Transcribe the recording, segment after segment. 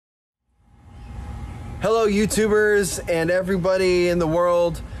Hello, YouTubers and everybody in the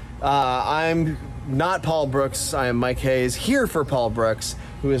world. I'm not Paul Brooks. I am Mike Hayes, here for Paul Brooks,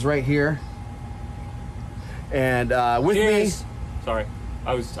 who is right here. And with cheers. me... Sorry.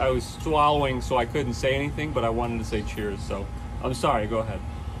 I was swallowing, so I couldn't say anything, but I wanted to say cheers, so I'm sorry. Go ahead.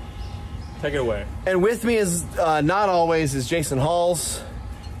 Take it away. And with me is, not always, is Jason Huls,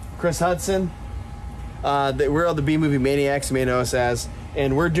 Chris Hutson. We're all the B-Movie Maniacs, you may know us as.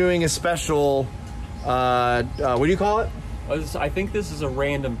 And we're doing a special... what do you call it? I think this is a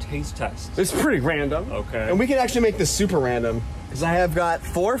random taste test. It's pretty random. Okay. And we can actually make this super random, because I have got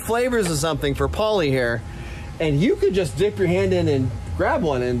 4 flavors of something for Paulie here, and you could just dip your hand in and grab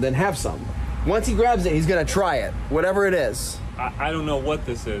one and then have some. Once he grabs it, he's gonna try it, whatever it is. I don't know what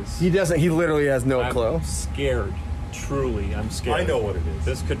this is. He doesn't. He literally has no clue. I'm scared. Truly, I'm scared. I know what it is.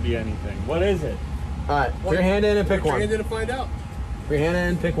 This could be anything. What is it? All right, put your hand in and pick one. Put your hand in and find out. Put your hand in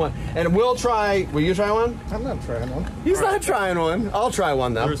and pick one. And we'll try. Will you try one? I'm not trying one. He's not trying one. I'll try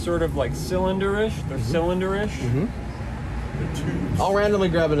one though. They're sort of like cylinderish. They're cylinderish. I'll randomly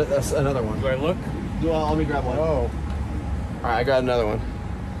grab another one. Do I look? Well, let me grab one. Oh, All right, I got another one.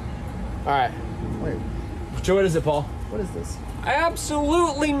 All right. wait. So what is it, Paul? What is this?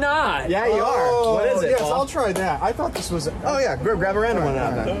 Absolutely not. Yeah, you are. What is it, Yes, Paul? I'll try that. I thought this was... Oh, yeah. Grab a random one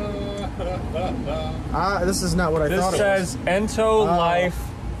out of that. This is not what I This thought says Ento Life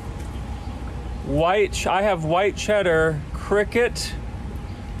white. I have white cheddar cricket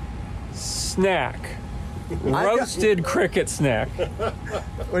snack. Roasted cricket snack.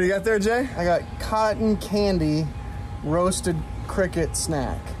 What do you got there, Jay? it was. I got cotton candy roasted cricket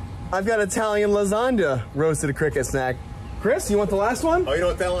snack. I've got Italian lasagna roasted cricket snack. Chris, you want the last one? Oh, you know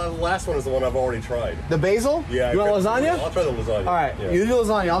what? That last one is the one I've already tried. The basil? Yeah. You want lasagna? I'll try the lasagna. All right. Yeah. You do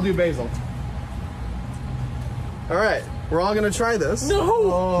lasagna. I'll do basil. All right. We're all going to try this. No.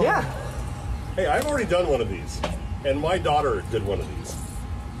 Oh. Yeah. Hey, I've already done one of these, and my daughter did one of these.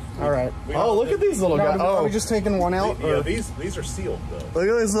 All right. Oh, look at these little guys. Are Oh, we just taking one out? Yeah, or- these are sealed though. look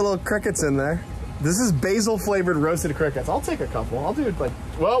at these little crickets in there. This is basil flavored roasted crickets. I'll take a couple. I'll do like,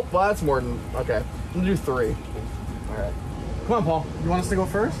 well, that's more than, okay. I'll do 3. All right. Come on, Paul. You want us to go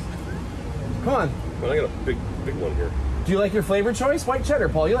first? Come on. But I got a big one here. Do you like your flavor choice? White cheddar,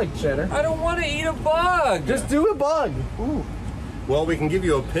 Paul. You like cheddar. I don't want to eat a bug. Just do a bug. Ooh. Well, we can give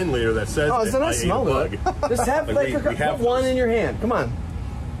you a pin later that says Oh, so I I ate a smell bug. it. Just have Like, like we put have one those. in your hand. Come on.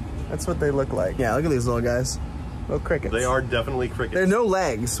 That's what they look like. Yeah, look at these little guys. Little crickets. They are definitely crickets. They're no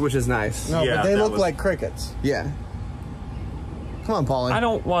legs, which is nice. No, Yeah, but they that look was- like crickets. Yeah. Come on, Paulie. I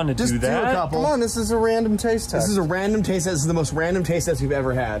don't want to Just do do a that. couple. Come on, this is a random taste test. This is a random taste test. This is the most random taste test you've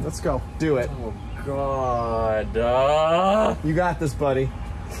ever had. Let's go. Do it. Oh God. You got this, buddy.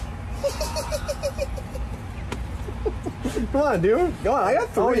 Come on, dude. Go on. I got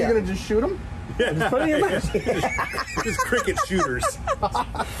 3. Oh, you're gonna just shoot them? Just put it in your mouth. Just cricket shooters. Come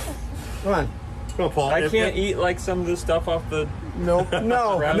on. Come on, Paul. I can't eat like some of the stuff off the. Nope.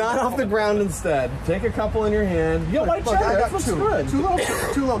 No, not off the ground instead. Take a couple in your hand. You got white Look, cheddar. I That got looks 2. good. 2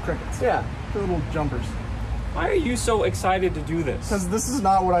 little crickets. Yeah. 2 little jumpers. Why are you so excited to do this? Because this is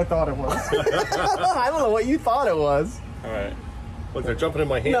not what I thought it was. I don't know what you thought it was. All right. Look, they're jumping in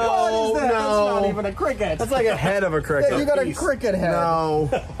my hand. No. What is that? That's no. not even a cricket. That's like a head of a cricket. Yeah, you got a piece. cricket head. No.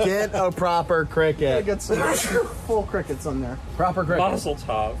 Get a proper I cricket. got some full crickets on there. Proper cricket. Mazel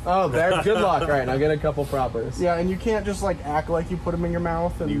tov. Oh, there. Good luck. All right, now get a couple propers. Yeah, and you can't just like act like you put them in your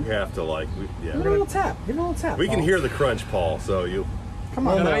mouth. And You have to like, Give it a little tap. Give it a little tap. We can Paul. hear the crunch, Paul. So you. come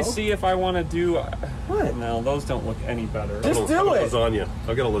on, Can now. I see if I want to do? What? No, those don't look any better. Just do I'll get a it. lasagna.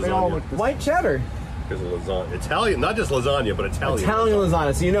 I'll get a They all lasagna. look the White cheddar. There's a lasagna. Italian, not just lasagna, but Italian. Italian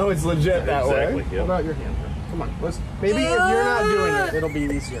lasagna, so you know it's legit that Exactly. way. Hold Yeah. out your hand. Come on, let's. Maybe if you're not doing it, it'll be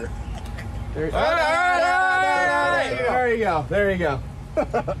easier. There you go. There you go. There you go. All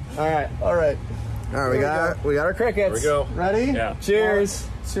right. All right. All right. We got our crickets. There we go. Ready? Yeah. Cheers.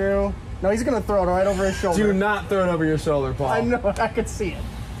 1, 2. No, he's gonna throw it right over his shoulder. Do not throw it over your shoulder, Paul. I know. I could see it.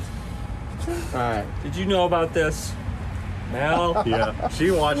 All right. Did you know about this, Mel? Yeah.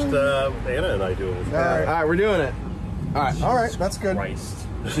 She watched Anna and I do it. All right. All right. We're doing it. All right. All right. That's good. Christ.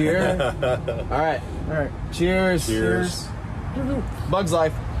 Cheers. All right. All right. Cheers. Cheers. Bug's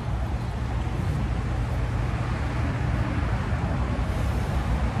life.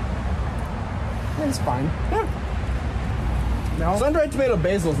 It's fine. Yeah. No. Sun-dried tomato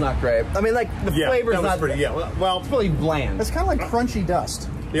basil's not great. I mean, like the Yeah, flavor's that was not pretty. Yeah. Well, It's really bland. It's kind of like crunchy dust.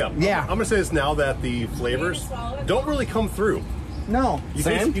 yeah. Yeah. I'm gonna say this now that the flavors don't really come through. No. You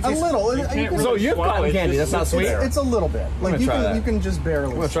Sand? taste- A little. You can't can- really So you've swallow cotton it, candy. just That's not sits sweet. there. It's a little bit. Like gonna you try can that. you can just barely.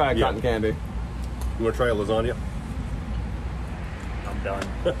 I'm gonna try a Yeah. cotton candy. You wanna try a lasagna? I'm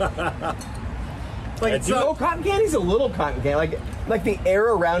done. Like, I do. so cotton candy's a little cotton candy. Like the air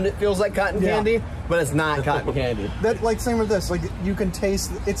around it feels like cotton Yeah. candy, but it's not cotton candy. That like same with this. Like you can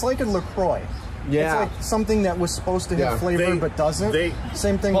taste. It's like a LaCroix. Yeah. It's like something that was supposed to have Yeah. flavor but doesn't. Same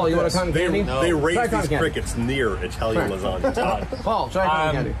Same thing. Paul, with you want this. a cotton They, candy? they Try raise cotton these candy. crickets near Italian Try. lasagna. Todd. Paul, try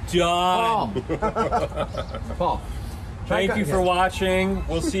cotton I'm candy. done. Paul, try Thank cotton you for candy. watching.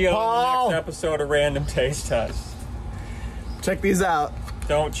 We'll see you on the Paul. next episode of Random Taste Test. Check these out.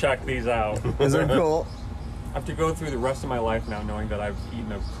 Don't check these out. These are cool. I have to go through the rest of my life now knowing that I've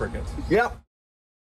eaten a cricket. Yep.